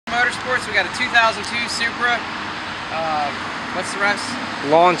Motorsports. We got a 2002 Supra. What's the rest?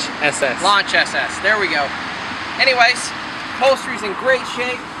 Launch SS. Launch SS. There we go. Anyways, upholstery's in great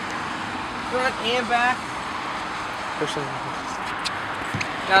shape, front and back.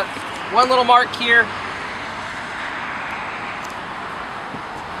 Got one little mark here,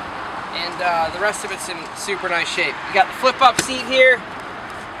 and the rest of it's in super nice shape. You got the flip-up seat here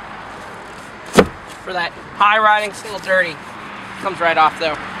for that high riding. It's a little dirty. Comes right off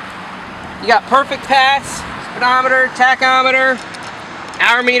though. You got perfect pass, speedometer, tachometer,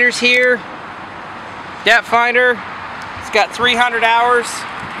 hour meters here, depth finder. It's got 300 hours,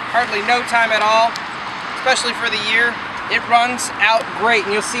 hardly no time at all, especially for the year. It runs out great,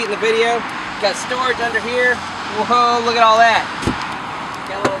 and you'll see it in the video. Got storage under here. Whoa, look at all that.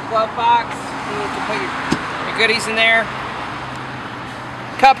 Got a little glove box. You can put your goodies in there.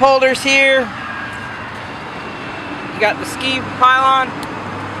 Cup holders here. You got the ski pylon.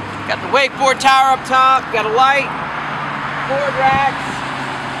 Got the wakeboard tower up top. Got a light. Board racks.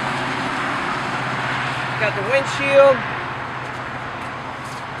 Got the windshield.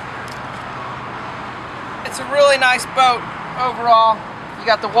 It's a really nice boat overall. You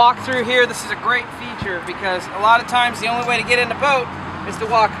got the walk through here. This is a great feature because a lot of times the only way to get in the boat is to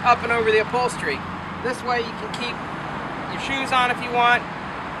walk up and over the upholstery. This way you can keep your shoes on if you want.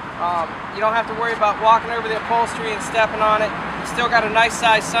 You don't have to worry about walking over the upholstery and stepping on it. You still got a nice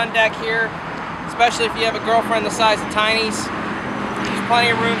size sun deck here, especially if you have a girlfriend the size of Tiny's. There's plenty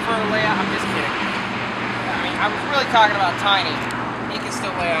of room for a layout. I'm just kidding. I mean, I was really talking about Tiny. He can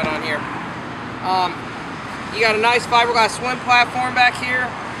still lay out on here. You got a nice fiberglass swim platform back here.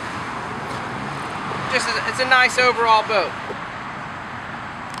 It's a nice overall boat.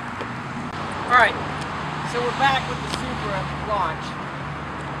 Alright, so we're back with the Supra launch.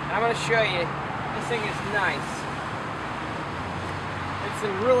 And I'm going to show you, this thing is nice. It's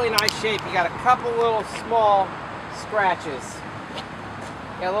in really nice shape. You got a couple little small scratches.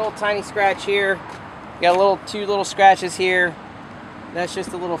 You got a little tiny scratch here. You got two little scratches here. That's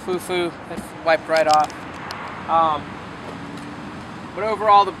just a little foo-foo. That's wiped right off. But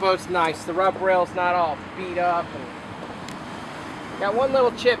overall the boat's nice. The rub rail's not all beat up. And got one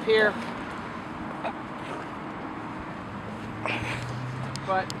little chip here.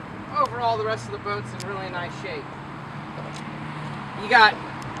 But overall the rest of the boat's in really nice shape. You got,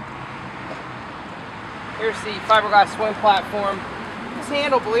 here's the fiberglass swim platform. This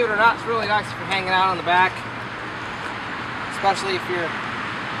handle, believe it or not, is really nice if you're hanging out on the back. Especially if you're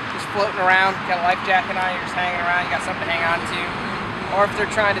just floating around, got a life jacket on, you're just hanging around, you got something to hang on to. Or if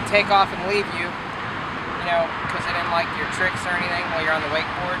they're trying to take off and leave you, you know, because they didn't like your tricks or anything while you're on the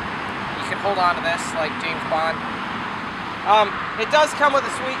wakeboard, you can hold on to this like James Bond. It does come with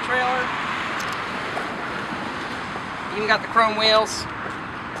a sweet trailer. Even got the chrome wheels.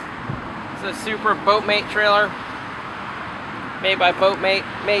 It's a Supra Boatmate trailer. Made by Boatmate.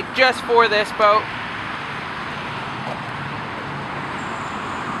 Made just for this boat.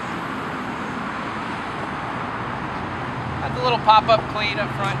 Got the little pop-up cleat up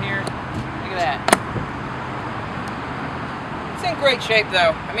front here. Look at that. It's in great shape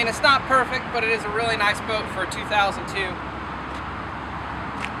though. I mean, it's not perfect, but it is a really nice boat for a 2002.